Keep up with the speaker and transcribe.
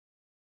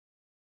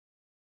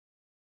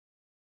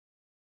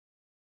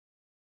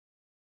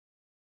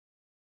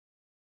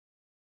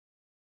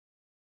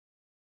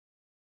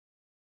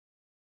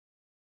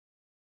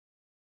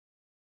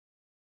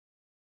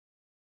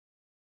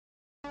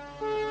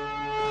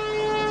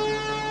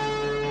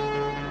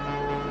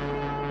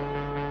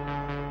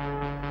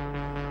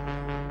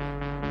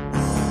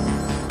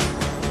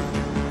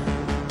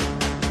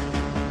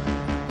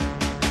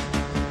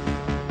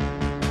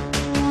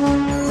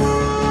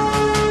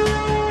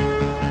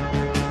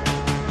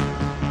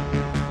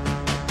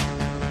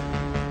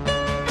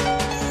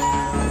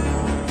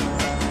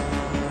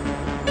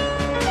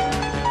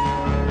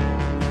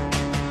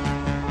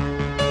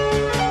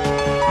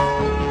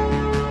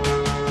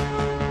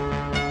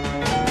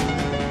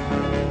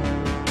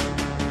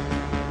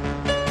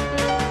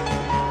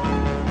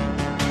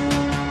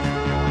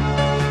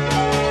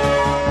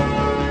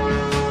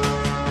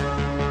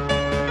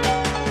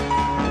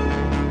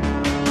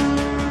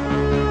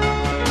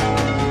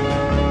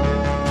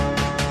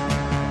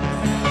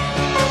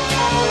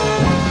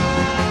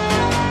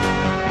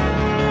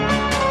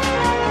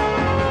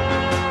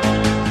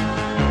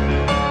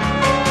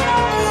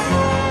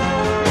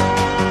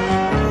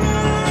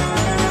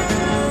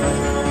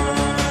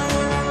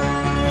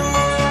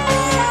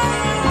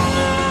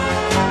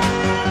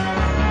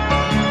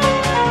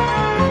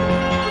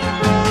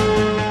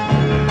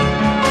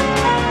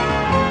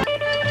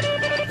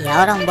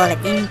ahora un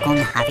boletín con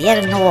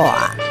Javier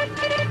Novoa.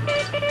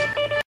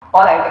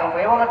 Hola,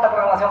 interrumpimos nuestra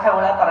programación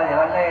regular para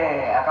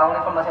llevarle a cabo una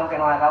información que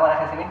nos acaba de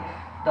recibir,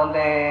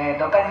 donde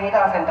dos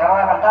gallinitas se entraron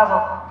a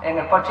cantazo en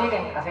el Sport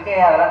Chicken, así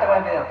que adelante con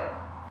el video.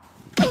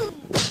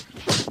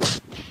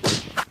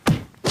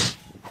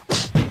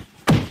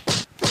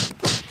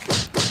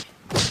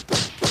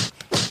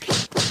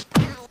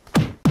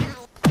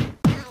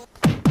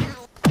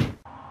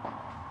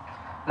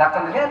 Las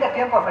condiciones del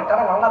tiempo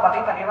afectaron a una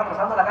patita que iba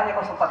cruzando la calle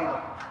con sus patitos.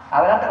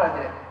 Adelante con el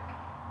video.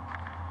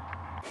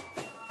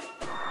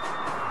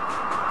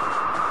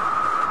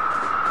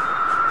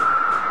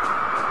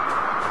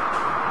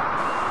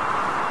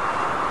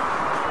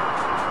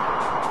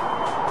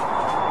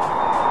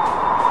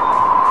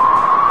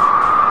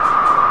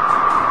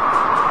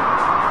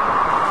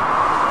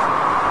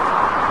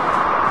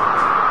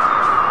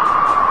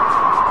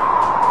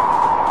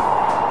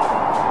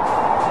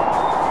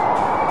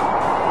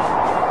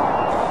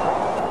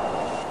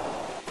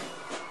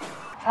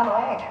 Esa no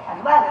es,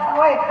 animal, esa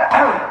no es.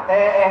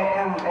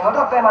 En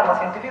otros temas, los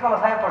científicos no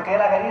saben por qué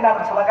la gallina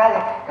cruzó la calle,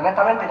 y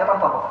honestamente yo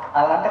tampoco.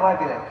 Adelante con el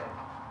video.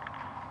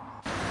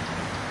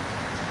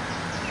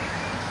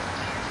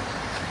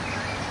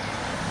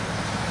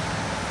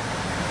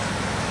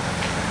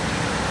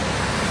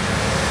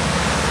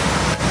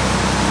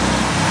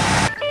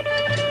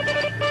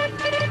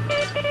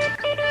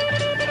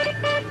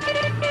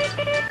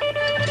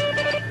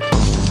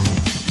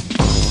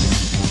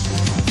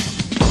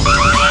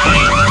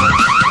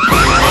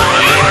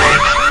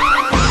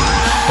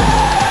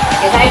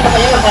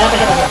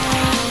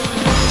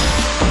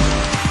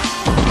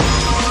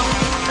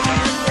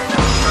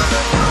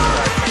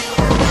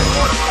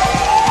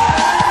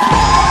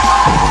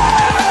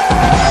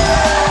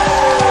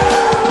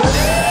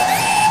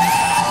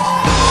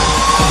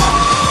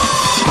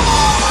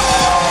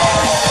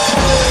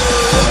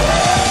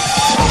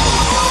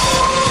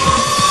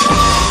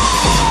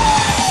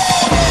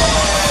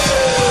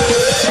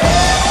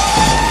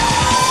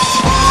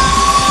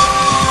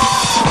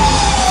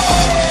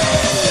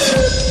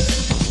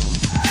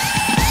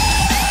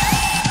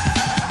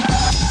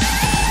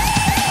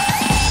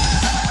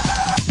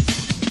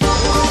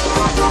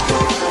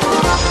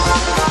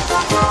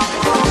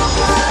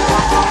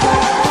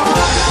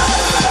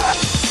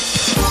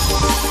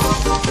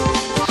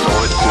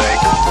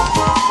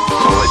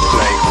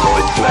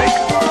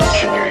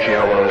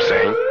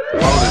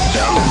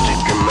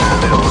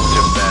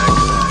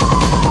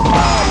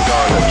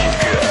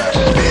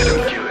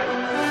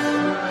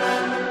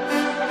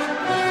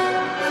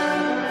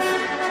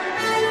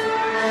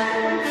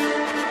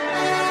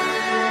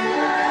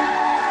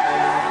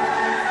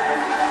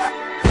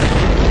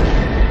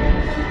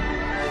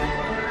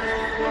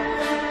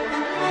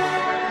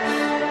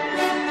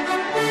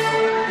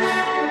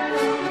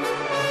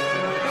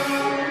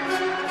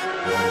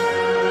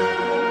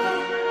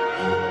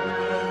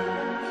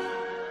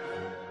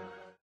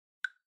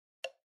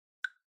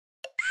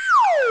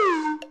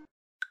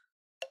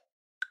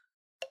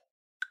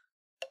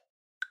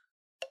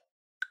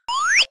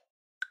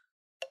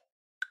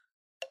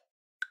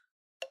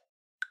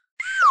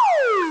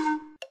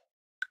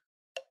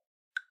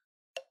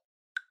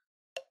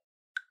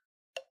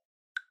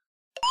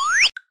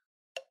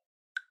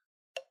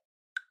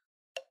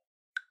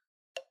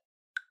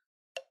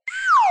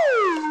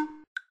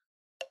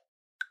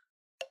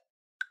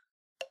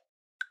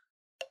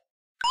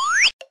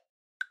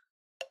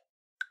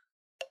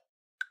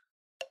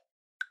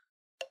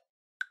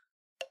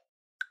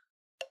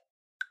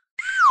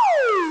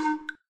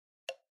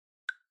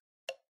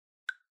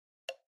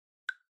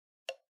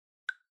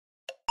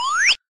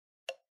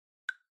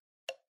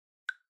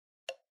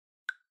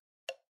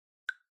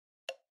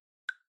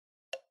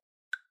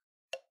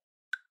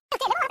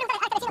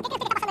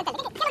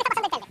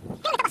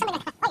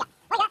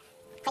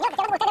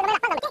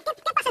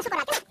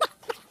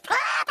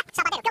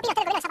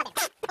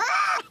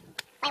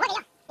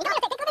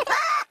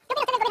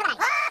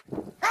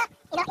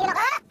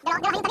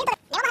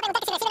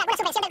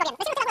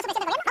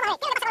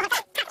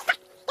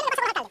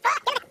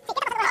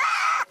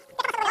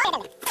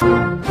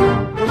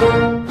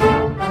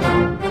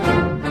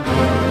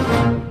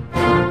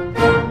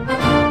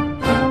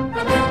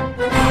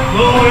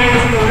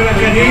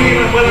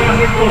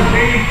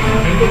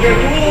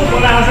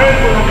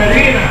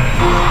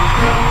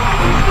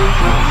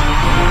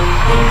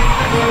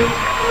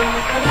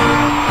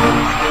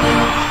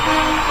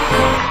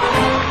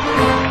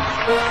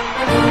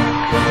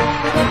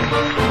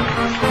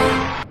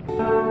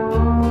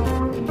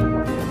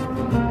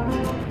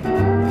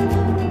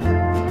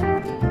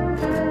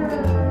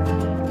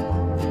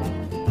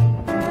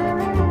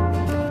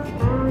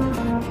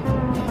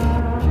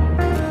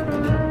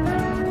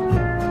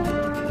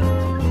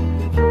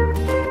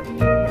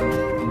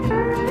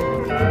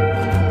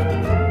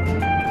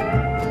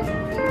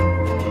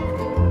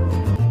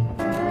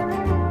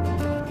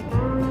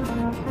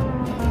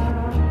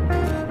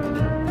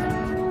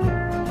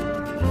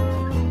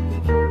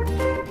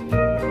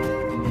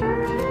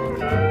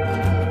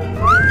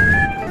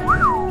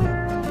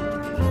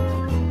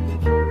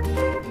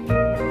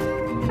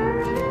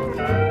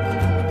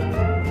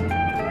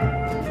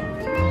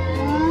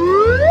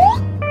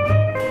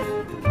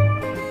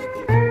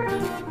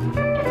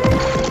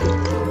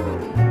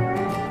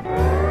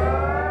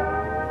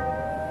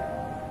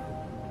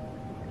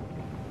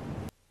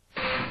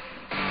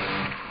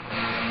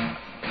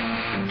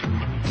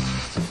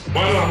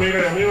 Bueno,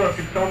 amigas y amigos,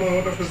 aquí estamos en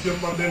otra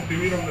sesión más de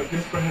MTV donde aquí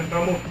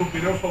presentamos tus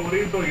videos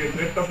favoritos y el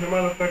de esta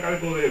semana está a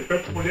cargo de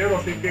Pep Pollero,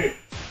 así que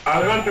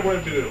adelante con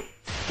el video.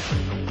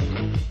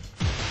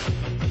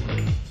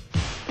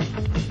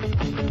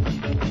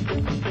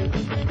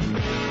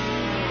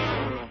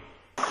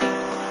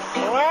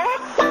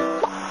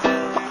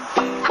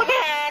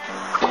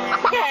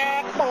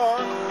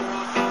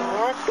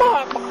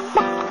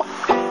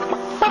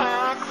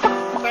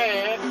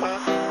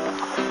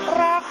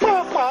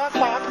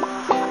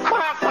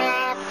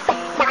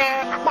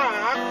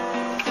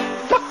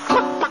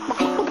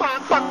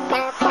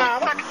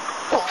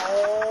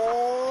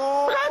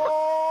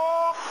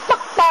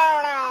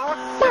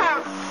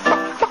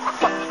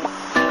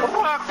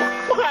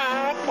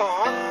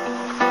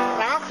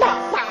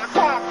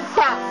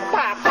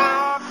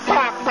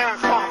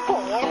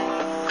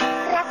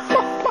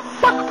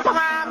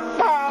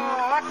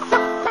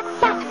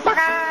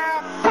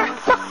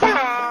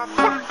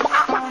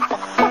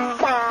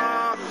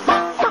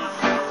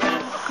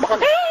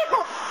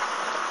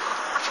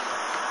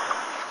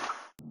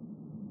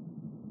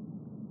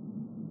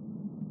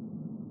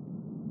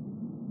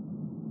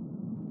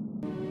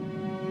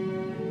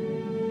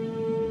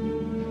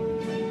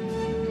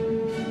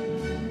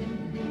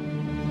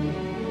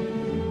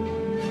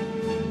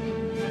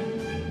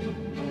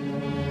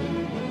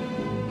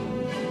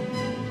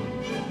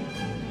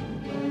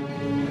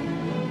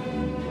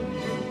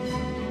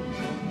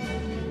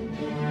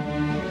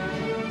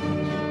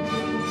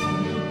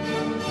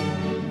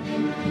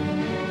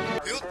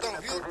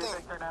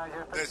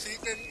 The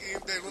chicken in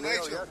the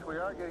donation.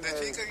 The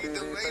chicken in the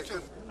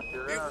donation.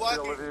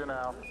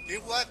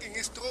 He's walking,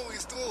 it's true.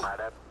 It's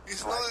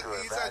not,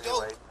 it's a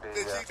joke.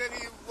 The chicken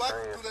is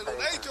walking to the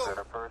donation.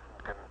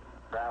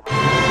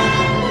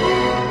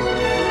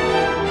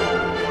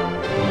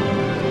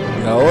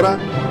 Y ahora,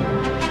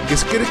 ¿qué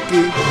es quiere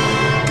que?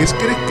 ¿Qué es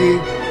quiere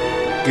que?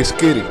 ¿Qué es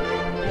quiere?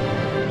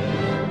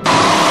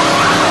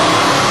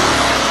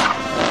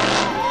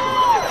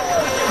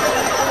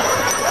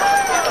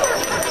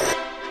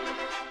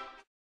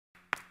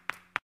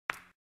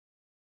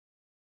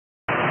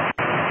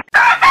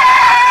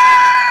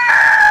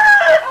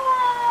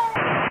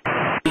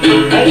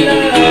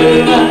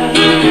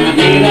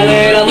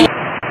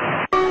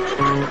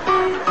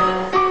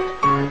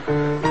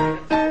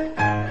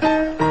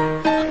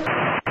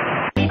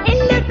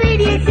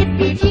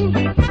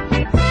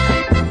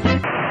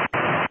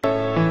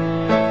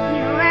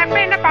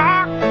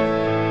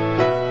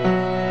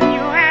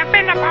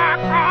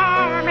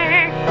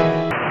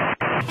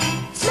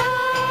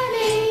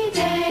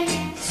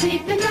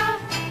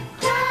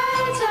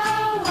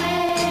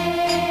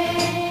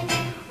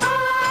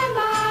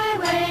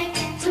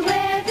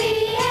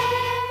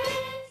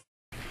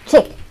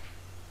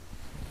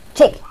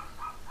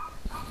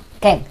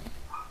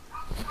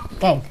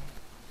 Chicken,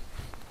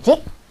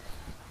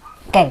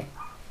 chicken,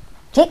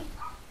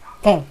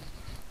 chicken,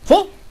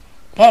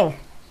 chicken,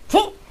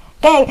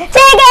 chicken,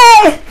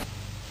 chicken.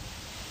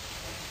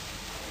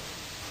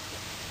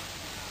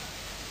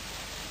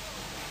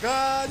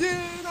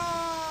 Gallinas.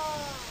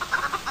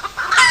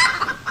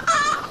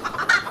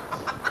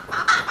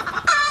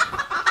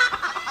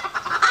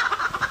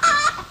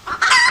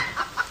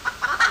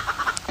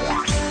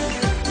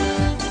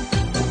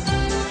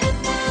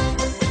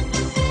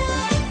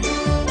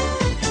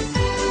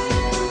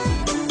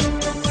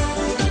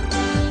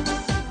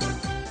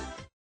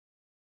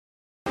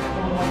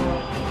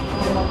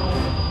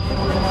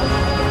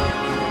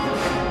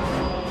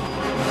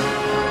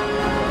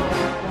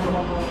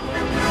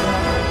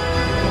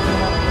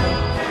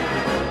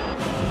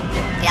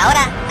 Y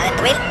ahora, a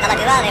destruir a la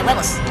ciudad de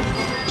huevos.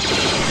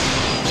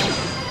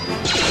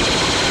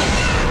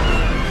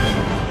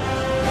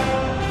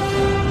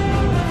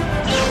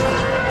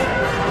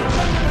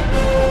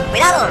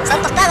 ¡Cuidado!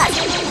 ¡Son tostadas!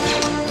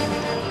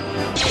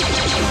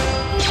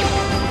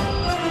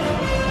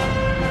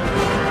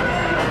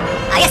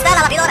 ¡Ahí está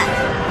la batidora!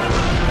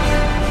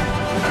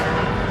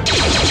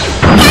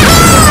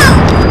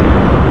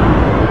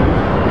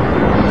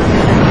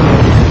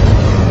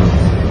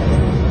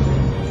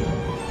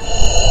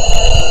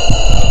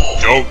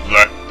 Don't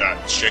let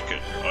that chicken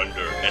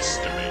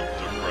underestimate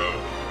the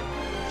road.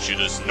 She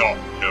does not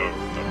know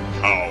the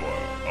power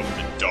of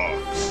the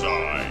dark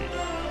side.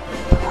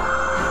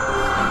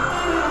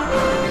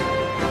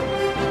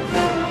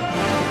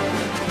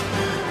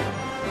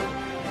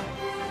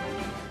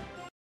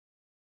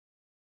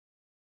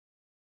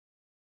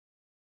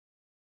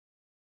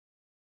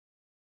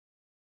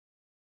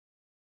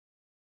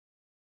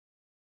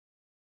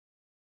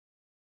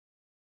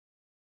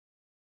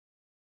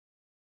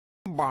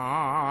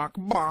 Bark,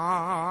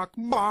 bark,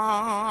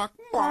 bark,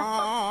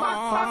 bark.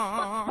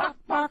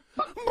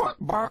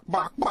 Bark, bark,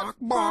 bark, bark,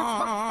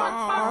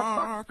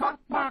 bark.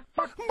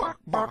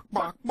 Bark, bark,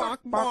 bark, bark,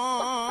 bark.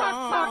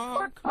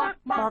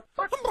 Bark, bark,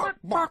 bark,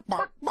 bark,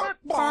 bark,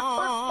 bark.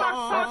 Bark,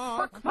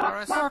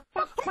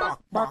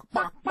 bark,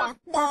 bark,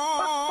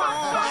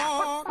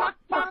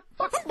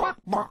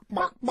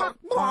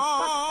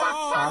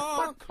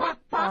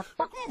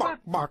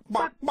 bark.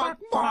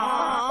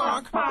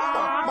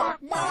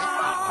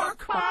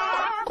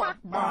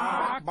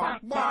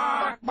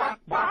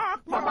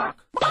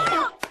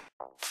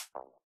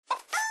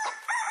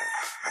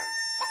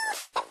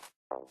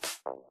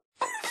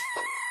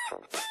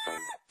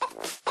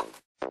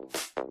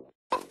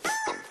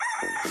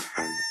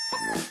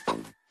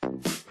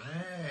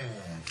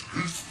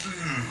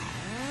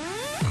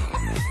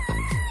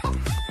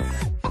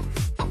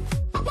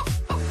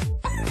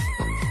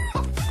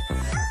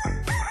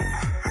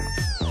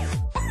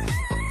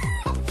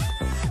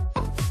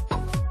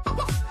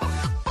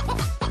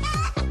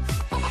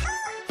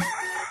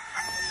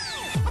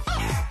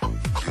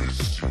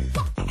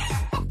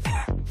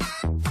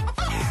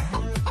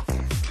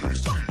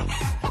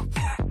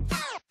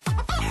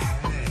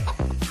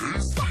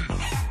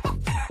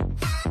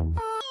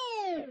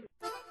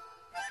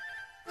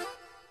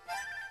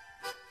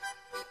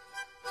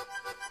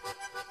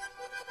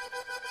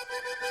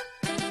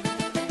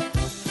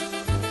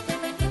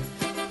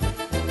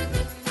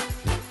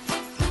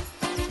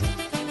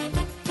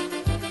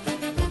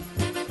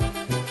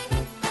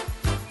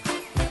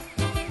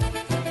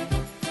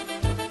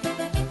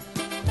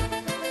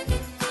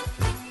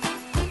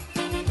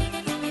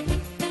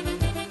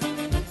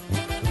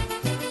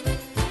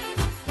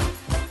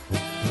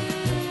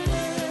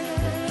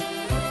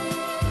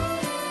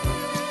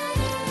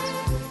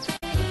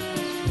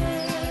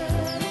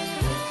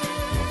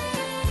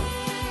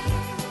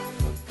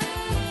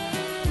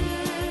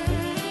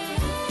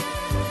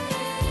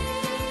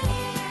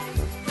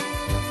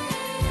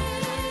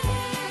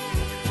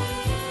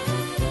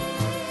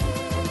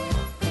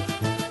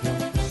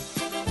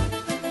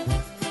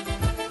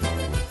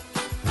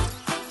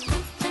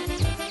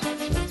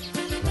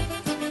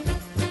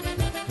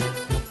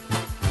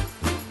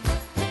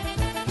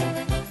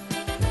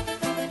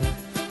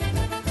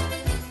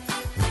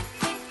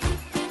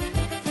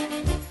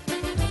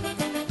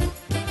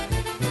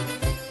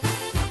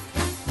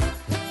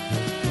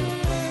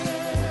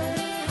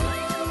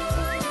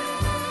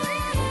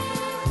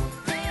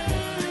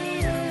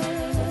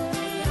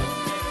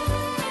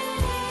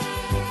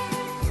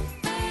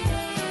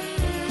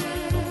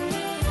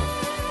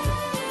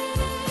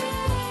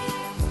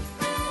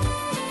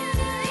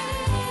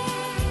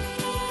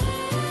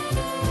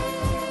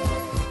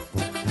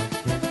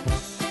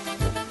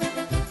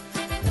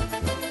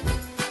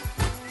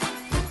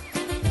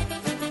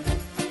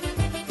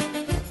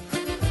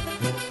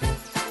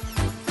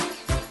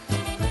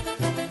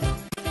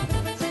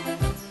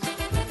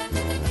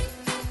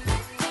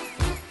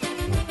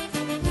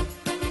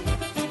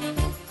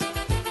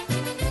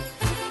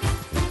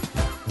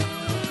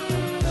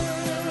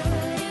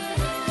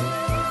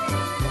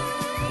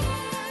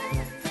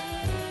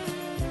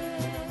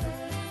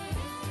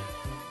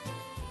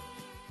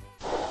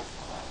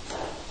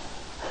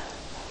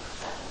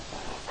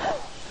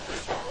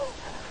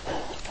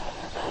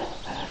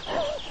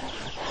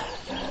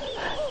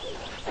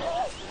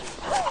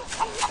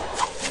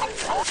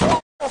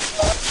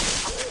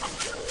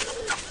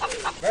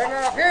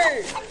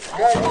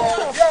 Gallinas.